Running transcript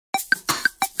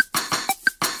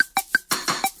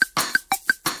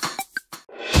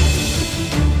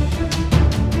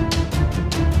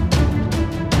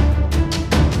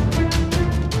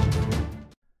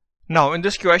Now in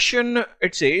this question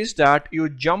it says that you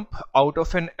jump out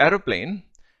of an aeroplane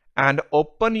and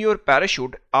open your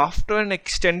parachute after an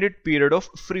extended period of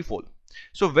free fall.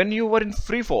 So when you were in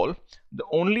free fall, the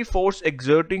only force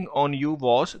exerting on you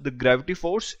was the gravity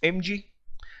force mg.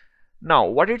 Now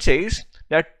what it says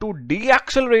that to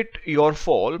deaccelerate your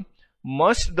fall,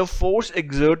 must the force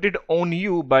exerted on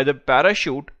you by the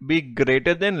parachute be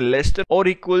greater than, less than, or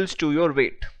equals to your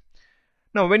weight.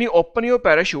 Now when you open your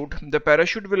parachute, the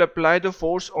parachute will apply the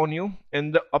force on you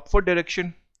in the upward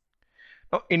direction.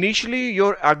 Now initially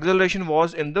your acceleration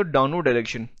was in the downward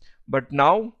direction, but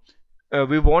now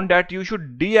we want that you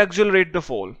should deaccelerate the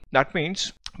fall. That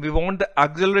means we want the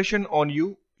acceleration on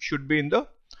you should be in the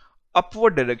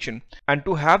upward direction, and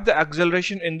to have the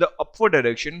acceleration in the upward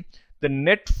direction, the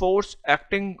net force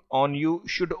acting on you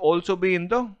should also be in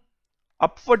the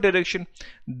upward direction.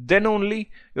 Then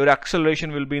only your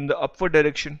acceleration will be in the upward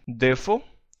direction. Therefore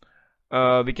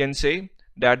we can say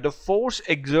that the force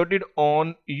exerted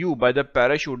on you by the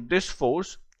parachute, this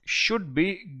force should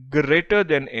be greater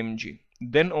than mg.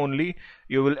 Then only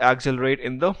you will accelerate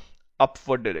in the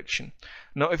upward direction.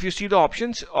 Now if you see the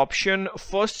options, option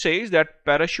first says that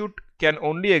parachute can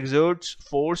only exert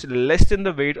force less than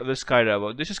the weight of the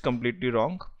skydiver. This is completely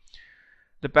wrong.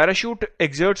 The parachute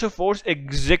exerts a force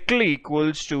exactly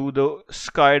equals to the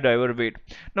skydiver weight.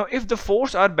 Now if the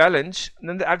force are balanced,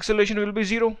 then the acceleration will be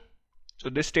 0. So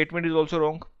this statement is also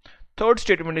wrong. Third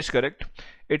statement is correct.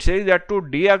 It says that to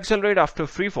deaccelerate after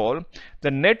free fall,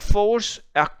 the net force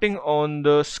acting on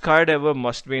the skydiver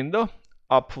must be in the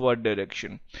upward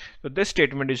direction. So this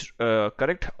statement is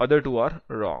correct. Other two are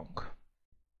wrong.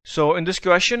 So in this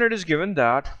question it is given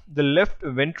that the left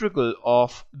ventricle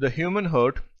of the human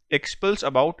heart expels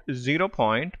about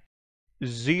 0.070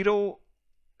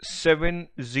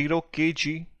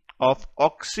 kg of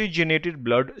oxygenated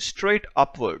blood straight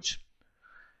upwards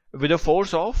with a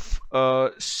force of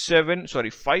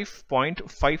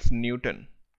 5.5 Newton,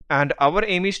 and our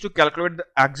aim is to calculate the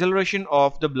acceleration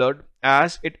of the blood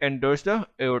as it enters the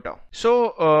aorta.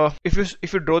 So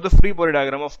if you draw the free body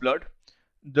diagram of blood,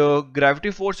 the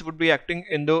gravity force would be acting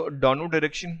in the downward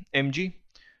direction mg,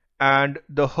 and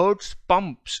the heart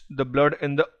pumps the blood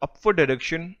in the upward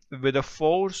direction with a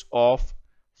force of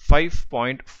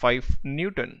 5.5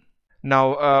 Newton.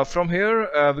 Now from here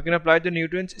we can apply the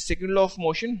Newton's second law of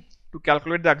motion to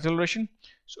calculate the acceleration.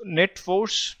 So net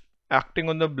force acting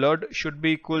on the blood should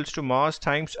be equals to mass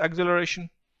times acceleration.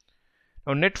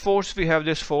 Now net force, we have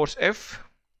this force F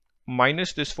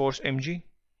minus this force mg.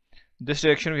 This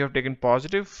direction we have taken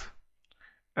positive,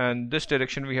 and this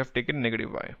direction we have taken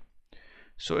negative y.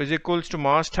 So is equals to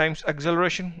mass times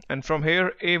acceleration, and from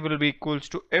here A will be equals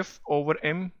to F over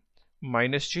m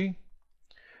minus g.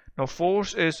 Now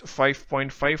force is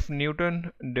 5.5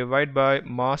 Newton divided by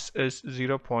mass is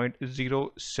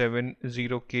 0.070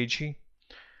 kg,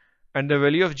 and the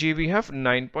value of g we have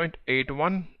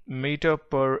 9.81 meter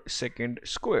per second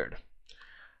squared.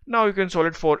 Now you can solve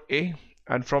it for A,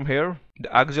 and from here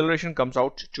the acceleration comes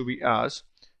out to be as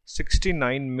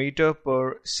 69 meter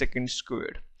per second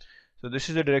squared. So this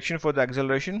is the direction for the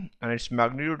acceleration, and its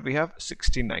magnitude we have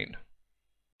 69.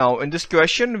 Now in this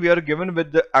question we are given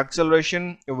with the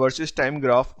acceleration versus time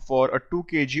graph for a 2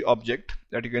 kg object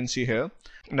that you can see here.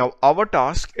 Now our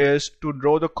task is to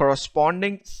draw the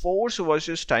corresponding force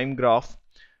versus time graph,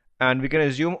 and we can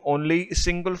assume only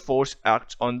single force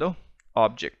acts on the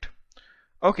object.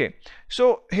 Okay,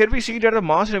 so here we see that the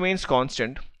mass remains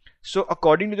constant. So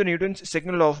according to the Newton's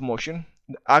second law of motion,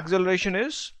 the acceleration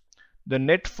is the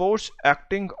net force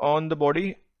acting on the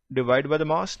body divided by the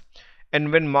mass,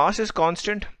 and when mass is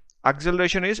constant,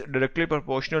 acceleration is directly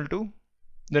proportional to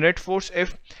the net force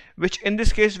F, which in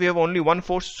this case we have only one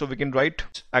force, so we can write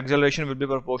acceleration will be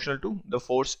proportional to the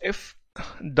force F.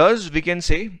 Thus we can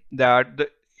say that the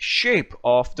shape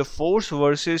of the force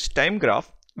versus time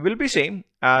graph will be same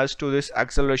as to this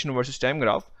acceleration versus time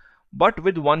graph, but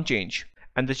with one change,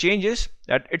 and the change is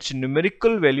that its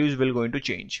numerical values will going to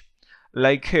change.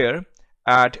 Like here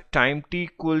at time t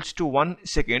equals to 1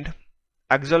 second,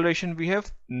 acceleration we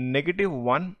have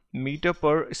 -1 meter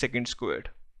per second squared,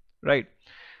 right?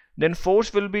 Then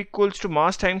force will be equals to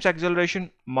mass times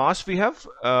acceleration. Mass we have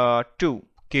 2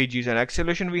 kgs, and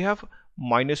acceleration we have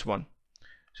 -1.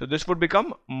 So this would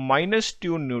become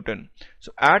 -2 Newton.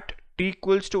 So at t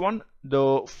equals to 1,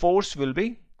 the force will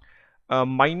be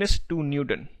 -2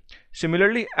 Newton.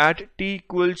 Similarly, at t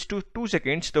equals to 2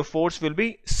 seconds, the force will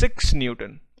be 6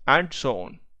 Newton, and so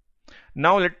on.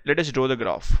 Now let us draw the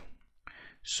graph.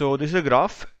 So this is a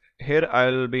graph. Here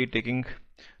I'll be taking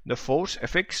the force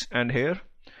Fx, and here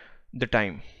the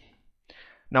time.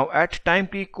 Now at time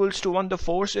t equals to 1, the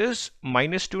force is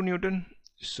minus 2 Newton.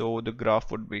 So the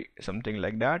graph would be something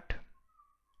like that.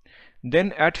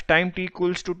 Then at time t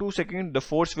equals to 2 seconds, the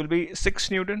force will be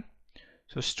 6 Newton.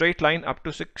 So straight line up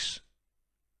to 6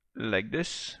 like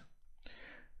this.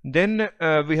 Then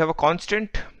we have a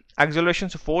constant acceleration,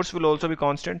 so force will also be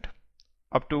constant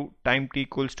up to time t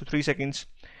equals to 3 seconds.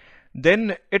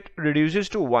 Then it reduces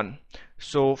to 1,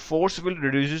 so force will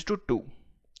reduces to 2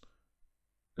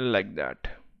 like that.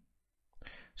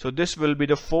 So this will be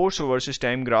the force versus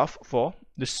time graph for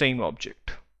the same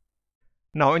object.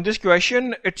 Now in this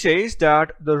question it says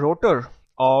that the rotor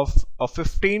of a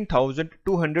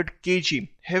 15,200 kg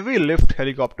heavy lift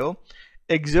helicopter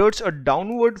exerts a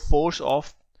downward force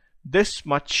of this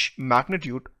much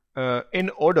magnitude in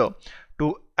order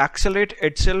to accelerate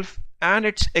itself and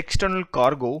its external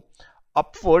cargo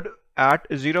upward at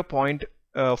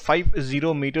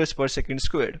 0.50 meters per second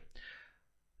squared.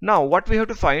 Now what we have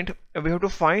to find? We have to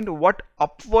find what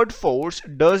upward force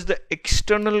does the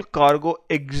external cargo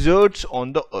exerts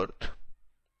on the earth.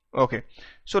 Okay,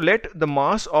 so let the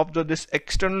mass of this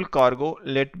external cargo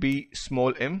let be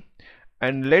small m,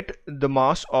 and let the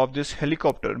mass of this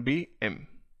helicopter be m.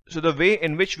 So the way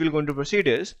in which we're going to proceed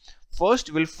is,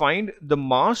 first we'll find the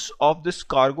mass of this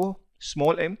cargo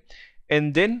small m,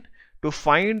 and then to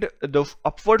find the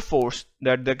upward force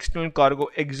that the external cargo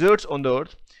exerts on the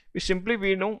earth,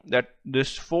 we know that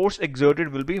this force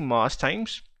exerted will be mass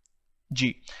times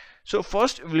g. So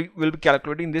first we'll be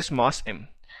calculating this mass m,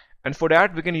 and for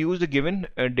that we can use the given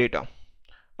data.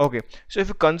 Okay, so if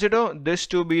you consider this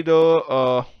to be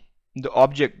the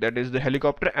object, that is the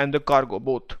helicopter and the cargo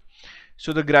both,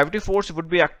 so the gravity force would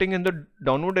be acting in the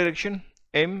downward direction,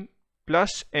 m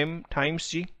plus m times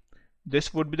g.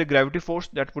 This would be the gravity force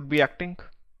that would be acting.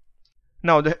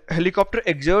 Now the helicopter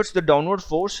exerts the downward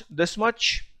force this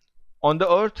much on the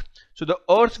earth, so the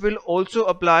earth will also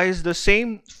applies the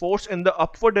same force in the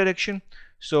upward direction.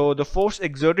 So the force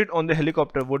exerted on the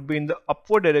helicopter would be in the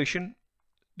upward direction.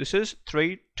 This is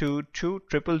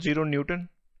 322,000 Newton,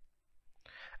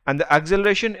 and the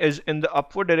acceleration is in the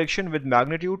upward direction with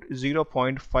magnitude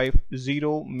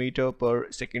 0.50 meter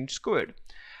per second squared.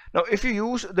 Now if you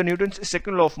use the Newton's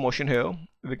second law of motion here,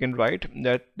 we can write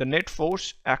that the net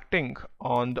force acting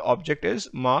on the object is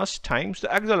mass times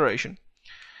the acceleration.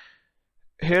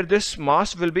 Here this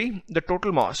mass will be the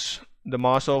total mass, the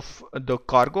mass of the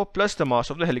cargo plus the mass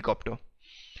of the helicopter.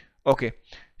 Okay,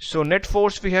 so net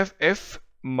force we have F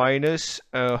minus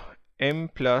m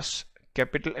plus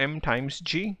capital M times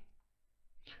G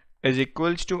is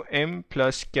equals to m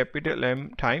plus capital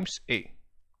M times A.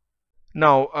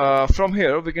 Now from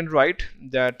here we can write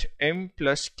that m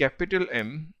plus capital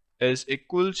M is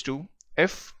equals to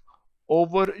F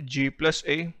over G plus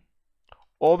A,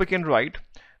 or we can write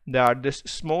that this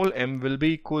small m will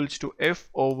be equals to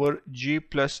F over G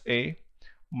plus A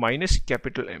minus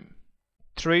capital M.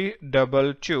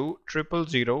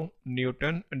 322,000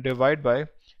 Newton divided by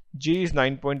G is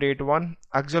 9.81,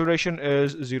 acceleration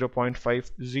is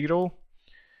 0.50,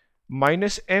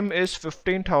 minus m is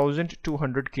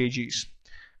 15,200 kgs,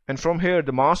 and from here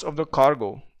the mass of the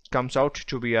cargo comes out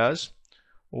to be as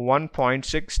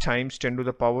 1.6 times 10 to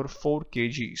the power 4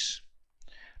 kgs.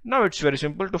 Now it's very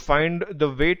simple to find the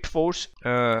weight force.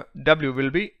 W will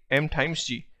be m times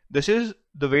g. This is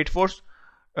the weight force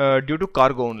due to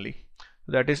cargo only,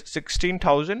 that is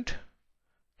 16,000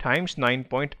 times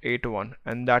 9.81,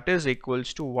 and that is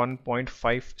equals to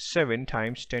 1.57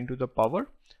 times 10 to the power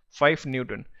 5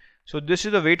 Newton. So this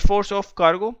is the weight force of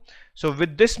cargo. So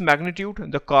with this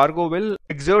magnitude the cargo will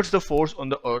exert the force on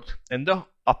the earth in the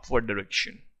upward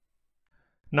direction.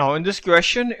 Now in this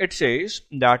question it says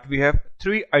that we have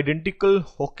three identical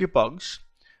hockey pucks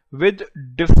with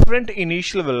different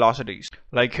initial velocities.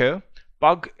 Like here,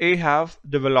 puck A have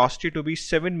the velocity to be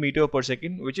 7 meter per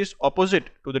second, which is opposite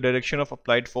to the direction of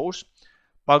applied force.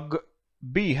 Puck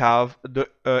B have the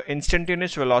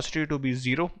instantaneous velocity to be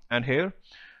 0, and here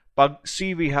puck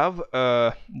C we have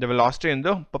the velocity in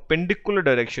the perpendicular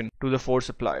direction to the force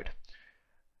applied.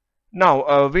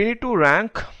 Now we need to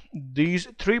rank these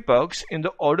three pucks in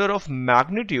the order of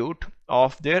magnitude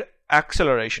of their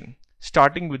acceleration,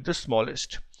 starting with the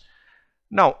smallest.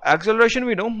 Now acceleration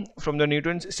we know from the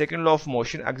Newton's second law of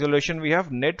motion. Acceleration we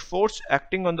have net force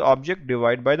acting on the object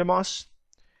divided by the mass.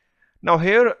 Now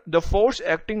here the force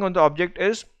acting on the object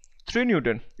is 3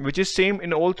 Newton, which is same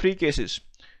in all three cases.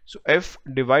 So F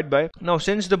divided by, now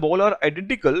since the ball are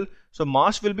identical, so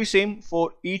mass will be same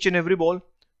for each and every ball,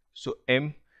 so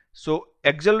m. So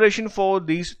acceleration for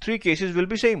these three cases will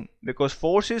be same because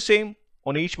force is same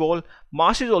on each ball,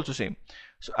 mass is also same.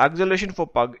 So acceleration for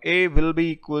pug A will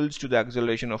be equals to the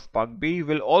acceleration of pug B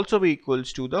will also be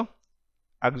equals to the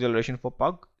acceleration for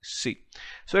pug C.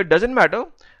 So it doesn't matter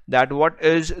that what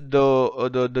is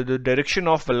the direction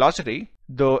of velocity,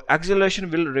 the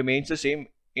acceleration will remain the same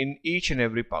in each and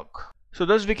every pug. So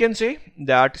thus we can say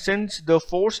that since the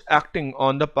force acting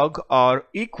on the pug are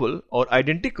equal or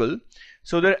identical,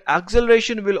 so their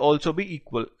acceleration will also be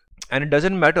equal, and it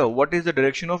doesn't matter what is the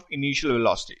direction of initial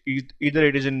velocity, either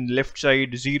it is in left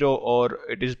side 0 or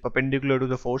it is perpendicular to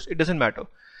the force, it doesn't matter.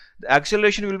 The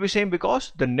acceleration will be same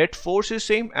because the net force is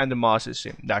same and the mass is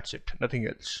same. That's it, nothing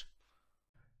else.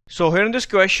 So here in this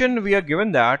question we are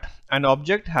given that an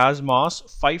object has mass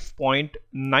 5.95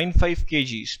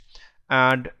 kgs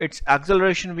and its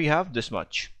acceleration we have this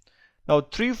much. Now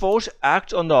 3 force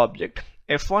acts on the object.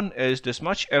 F1 is this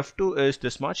much, F2 is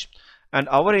this much, and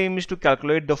our aim is to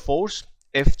calculate the force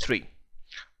F3.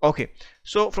 Okay,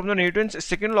 so from the Newton's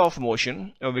second law of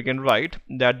motion we can write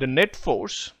that the net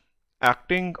force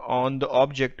acting on the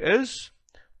object is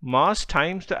mass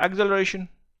times the acceleration,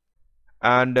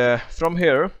 and from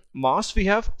here mass we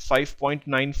have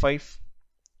 5.95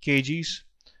 kgs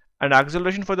and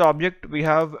acceleration for the object we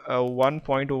have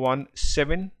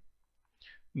 1.17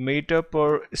 meter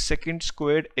per second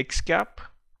squared x cap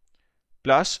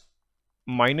plus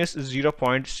minus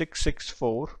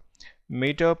 0.664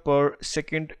 meter per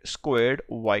second squared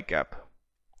y cap.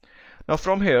 Now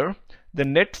from here the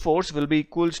net force will be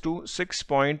equals to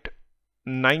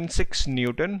 6.96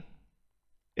 Newton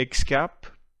x cap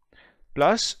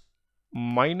plus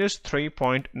minus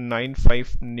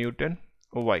 3.95 Newton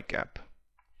y cap.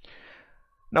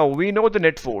 Now we know the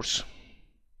net force,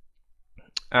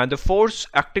 and the force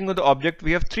acting on the object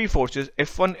we have 3 forces,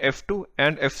 F1, F2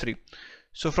 and F3.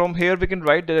 So from here we can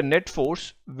write that the net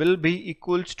force will be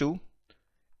equals to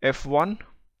F1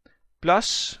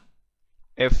 plus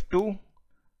F2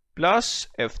 plus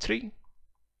F3,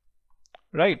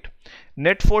 right?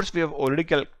 Net force we have already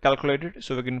calculated,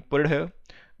 so we can put it here.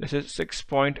 This is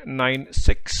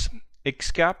 6.96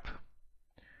 x cap,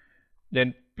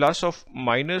 then plus of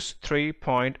minus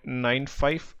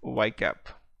 3.95 y cap,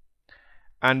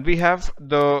 and we have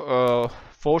the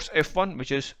force F1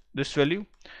 which is this value,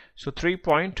 so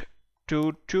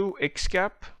 3.22 x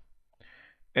cap,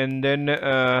 and then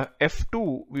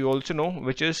F2 we also know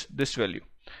which is this value,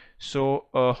 so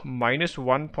minus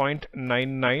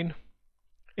 1.99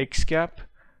 x cap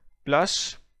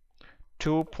plus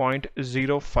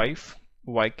 2.05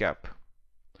 y cap,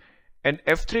 and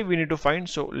F3 we need to find,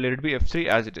 so let it be F3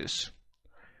 as it is.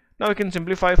 Now we can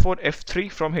simplify for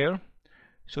F3 from here,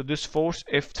 so this force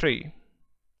F3,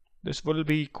 this will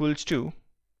be equals to,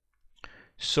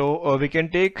 so we can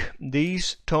take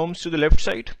these terms to the left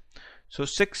side, so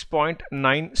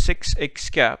 6.96 x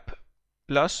cap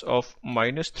plus of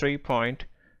minus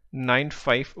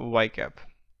 3.95 y cap,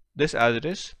 this as it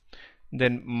is,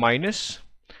 then minus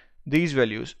these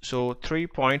values, so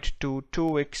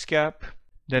 3.22 x cap,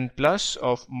 then plus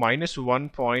of minus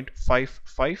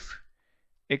 1.55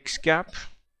 x cap,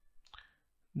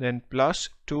 then plus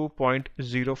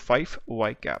 2.05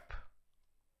 y cap.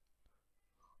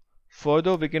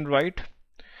 Further we can write,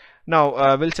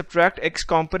 now we'll subtract x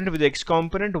component with the x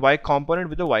component, y component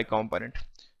with the y component.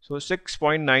 So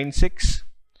 6.96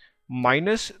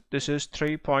 minus, this is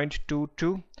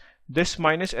 3.22, this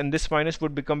minus and this minus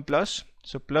would become plus,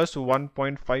 so plus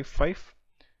 1.55,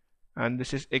 and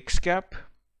this is x cap,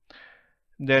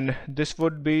 then this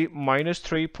would be minus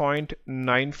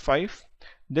 3.95,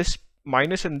 this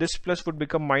minus and this plus would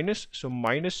become minus, so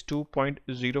minus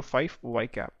 2.05 y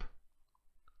cap,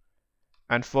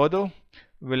 and further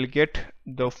we'll get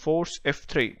the force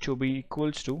F3 to be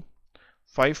equals to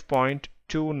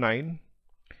 5.29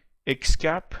 x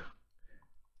cap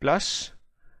plus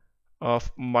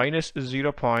of minus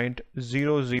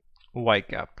 0.00 y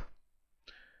cap,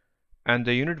 and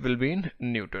the unit will be in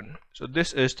Newton. So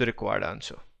this is the required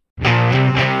answer.